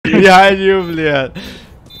behind you, Blian.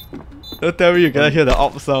 Don't tell me you cannot hear the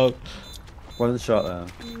op sound. One shot.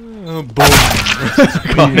 Boom.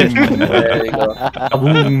 Got it. There you go.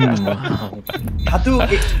 Boom.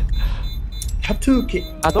 Hadouken.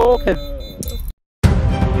 Hadouken.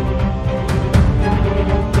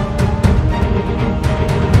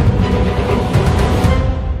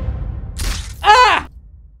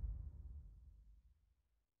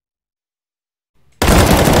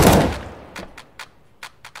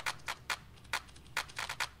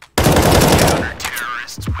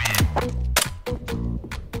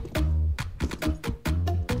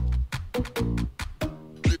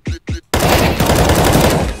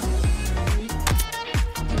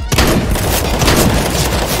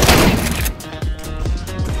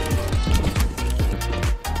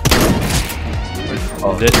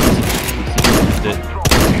 Oh. Dead.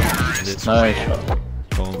 Nice.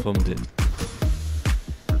 Confirm dead.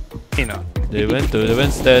 No. They went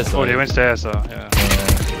stairs. Oh, they went stairs. Yeah.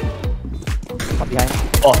 Up behind.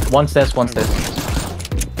 Oh, one stairs. Dead.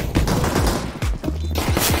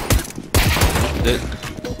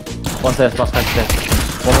 One stairs, last stairs.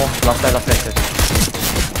 One more, last stairs.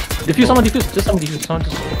 Defuse, someone defuse. Just someone defuse. Someone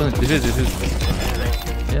just open it. Defuse.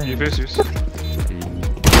 Yeah. You first use.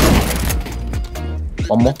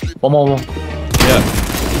 One more. Yeah.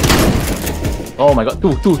 Oh my god, two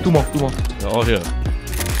more. They're all here.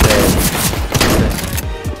 There.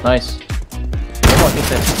 Nice. One more, I think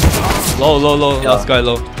stairs. Low. Yeah. Last guy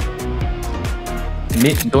low.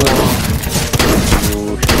 Mid, don't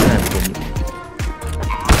you shouldn't have to go mid.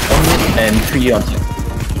 One mid and three on side.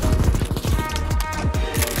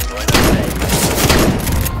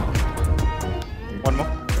 One more.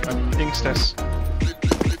 I think stairs.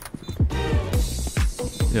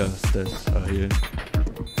 Yeah, stairs are here.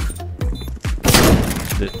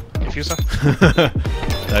 Dead. Diffuser.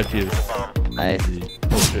 Dive here. Nice.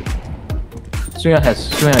 Oh shit. Swinger has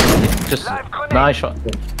just nice shot.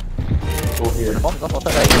 Go here.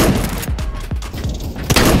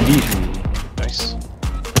 Easy. Nice.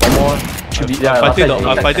 One more. Should be yeah. I'm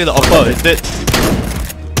fighting the upper. It's dead.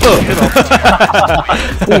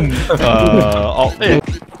 Boom. Op.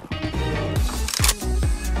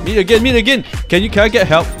 Meet again. Can I get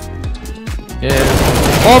help?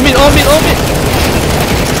 Yeah. All mid.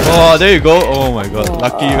 Oh, there you go. Oh my god.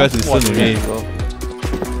 Lucky you guys listen to me.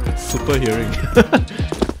 Super hearing.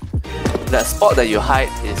 That spot that you hide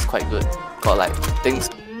is quite good. Got like things.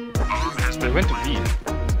 They went to B.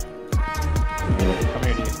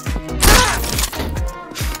 Coming in.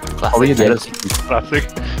 Oh, we Classic.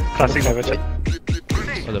 Classic never check.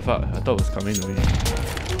 What the fuck? I thought it was coming to me.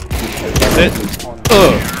 Dead.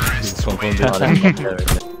 He's confirmed dead.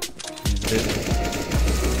 He's dead.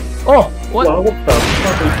 Oh, what? What the fuck?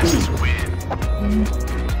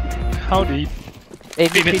 How do you? Hey,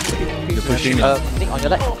 You're pushing me. Nick on your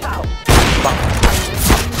left.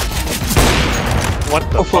 What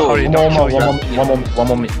the fuck? How did you not kill you? One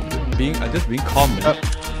more mid. I'm just being calm, man.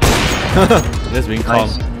 Just being calm.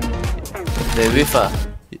 Nice. They whiff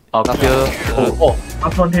Oh,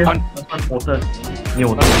 Last one here. Last one water. Near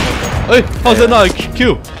water. Hey, how's that not a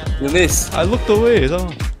kill? You miss. I looked away. So.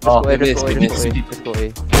 oh, We miss. let's go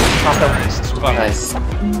A. Nice.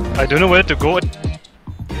 I don't know where to go.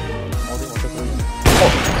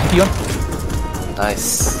 Dion.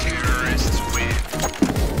 Nice.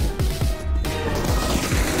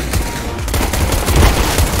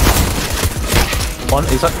 One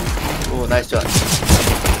is up. Oh, nice shot.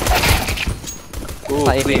 Oh,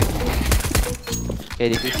 clean. Okay,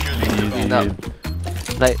 this is Easy. No.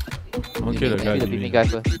 like Okay, the guy. the beaming guy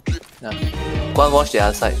first. Go and watch the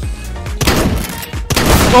other side.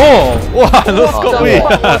 Oh! Wow! No scope me!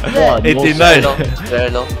 Wow, 89. Very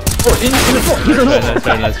low. Oh, in the floor. He's a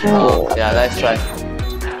Nice try. Oh, yeah, nice try.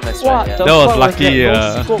 Nice try. Yeah. That was lucky.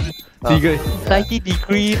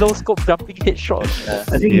 90-degree low scope jumping headshot. Yeah.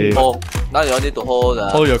 I think Yeah. Oh, now you all need to hold the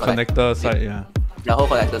Hold your connector side, yeah. Yeah, hold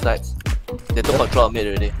connector sides. They took control of mid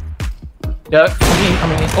already. Yeah,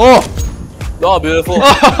 coming in. Oh! Oh, beautiful.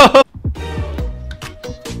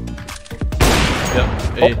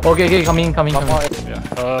 Yep. Oh, okay, coming.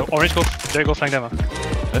 Yeah. Orange go. There go flank them.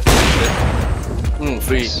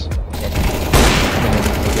 Free.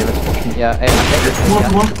 Yeah,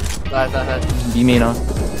 Nice. B main now.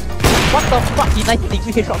 What the fuck? He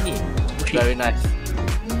 90-degree headshot me. Very nice.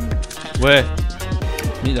 Where?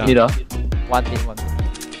 Mid ah. Mid ah. One.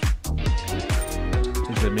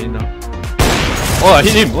 He's the main now. Oh, I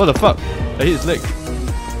hit him! What the fuck? I hit his leg.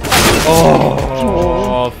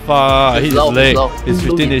 Oh, fuck! I hit his leg. He's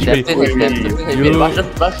 15 HP. You- Rush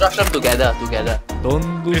them together. Don't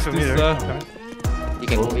lose Wait for me, this. right? You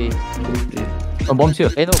can go A. Oh, bomb's here.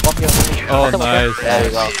 Eh no, bomb here. Oh, After nice. There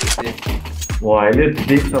you go. Wow, I just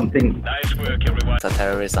did something. It's a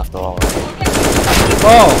terrorist after all.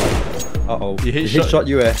 Oh! Uh-oh. He He hit shot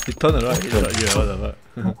you eh. He turned around, he shot you. What the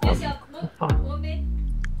fuck?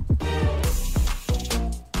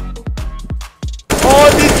 Oh,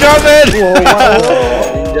 NINJAMAN!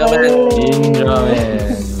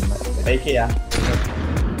 NINJAMAN. AK ah.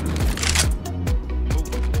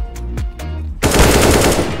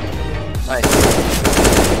 Nice.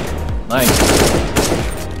 Nice.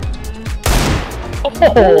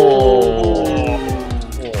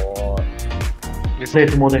 Play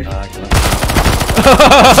some more there. Good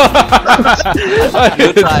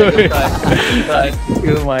try, good try.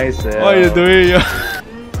 Kill myself. What are you doing?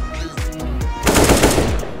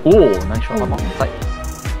 Oh, nice shot. I'm outside.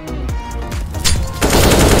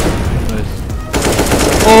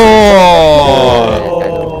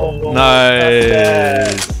 Oh!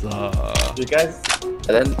 Nice! You guys.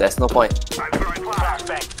 And then there's no point.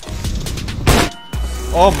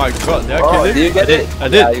 Oh my god, did I kill it? Did you get it? I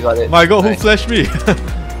did. Yeah, you got it. My god, who Nice. flashed me? I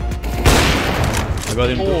got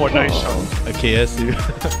him. Oh, nice shot. A KSU.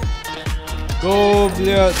 Go,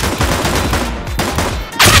 Bliat!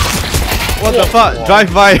 What the fuck?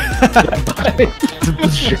 Drive by!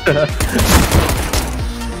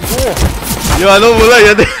 Yo, I don't bullet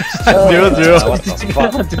yet. 0-0. What the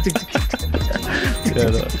fuck? Yeah,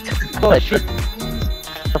 no. Oh shit.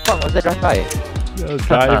 The fuck was that drive by?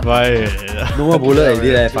 Drive by. No more bullet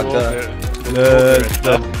already leh, fucker.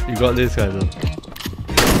 You got this guy though.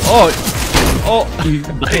 Oh! Oh!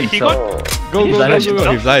 He got Go, He go, go, blind go,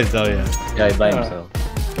 go. He blind himself, yeah. Yeah, he blind himself.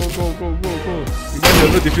 Go, go, go, go, go. You guys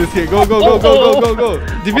have no defuse here. Go, go, go, go, go, go, go.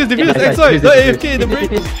 Defuse, defuse, Yeah, XY. defuse, No defuse. AFK in the brain.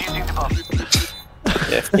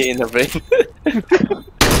 AFK in the brain.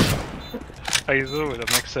 Aizu with a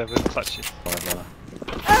max 7 clutch it.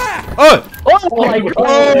 Oh! Oh my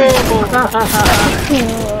god!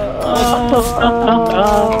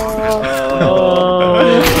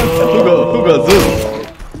 Who got Zeus?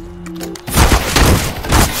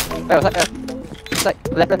 Side,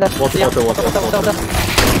 left. Water.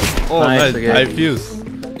 Oh, Nice, nice. okay. I fuse.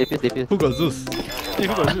 Defuse. Who got Zeus? Hey,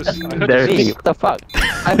 who got this? I heard There this. it is. What the fuck?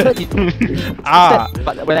 I heard it. Ah!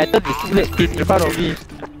 But when I turned, it's too late. He's in front of me.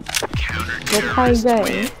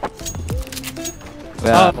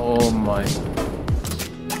 Ah. Oh my.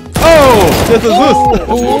 Oh! There's a Zeus!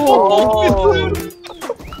 Oh.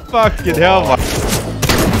 Fucking hell, man.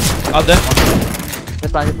 Out there.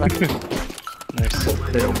 Just run. Nice.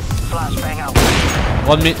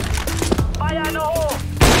 One mid.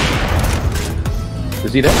 You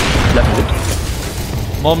see that? Left is it?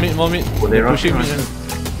 More mid. They're Pushing rushing, mid.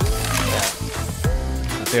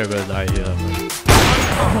 I think I'm gonna die here.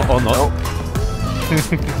 Or not.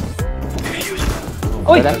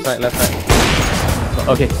 Oh, left side.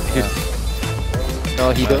 Okay, yes. No,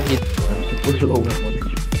 he don't hit. Push it over.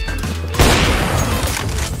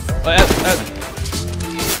 Oh, Ed.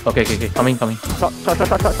 Okay. Coming. Shot. Going.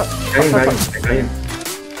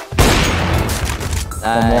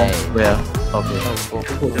 Nice. Where? Okay.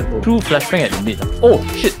 Two flashbang at mid. Oh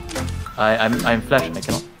shit! I'm flash. I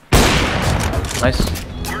cannot. Nice.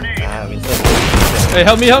 Hey,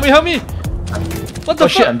 help me! What the Oh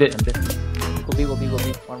shit! fuck? I'm dead. Go B.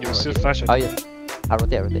 One You more. still flash Oh it. yeah. I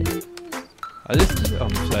rotate. I just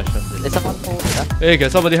flash. There's someone hold. Hey, can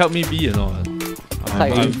somebody help me B or not?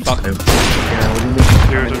 Side. I'm fucked. Dude,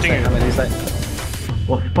 the thing is,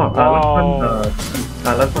 Oh fuck!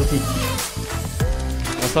 Last one T.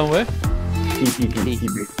 Somewhere? T.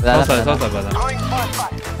 Southside, brother.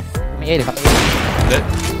 Coming A. Dead.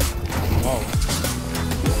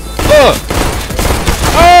 Oh!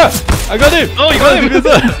 Ah! I got him! Oh, you got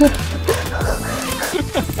him!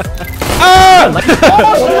 Ah!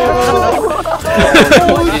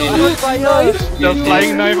 the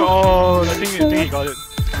flying knife. Oh, I think he got it.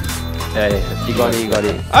 Yeah. He got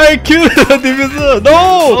it. I killed the diffuser!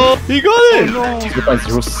 No! He got it!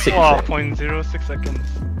 0.06. Wow, 0.06 seconds.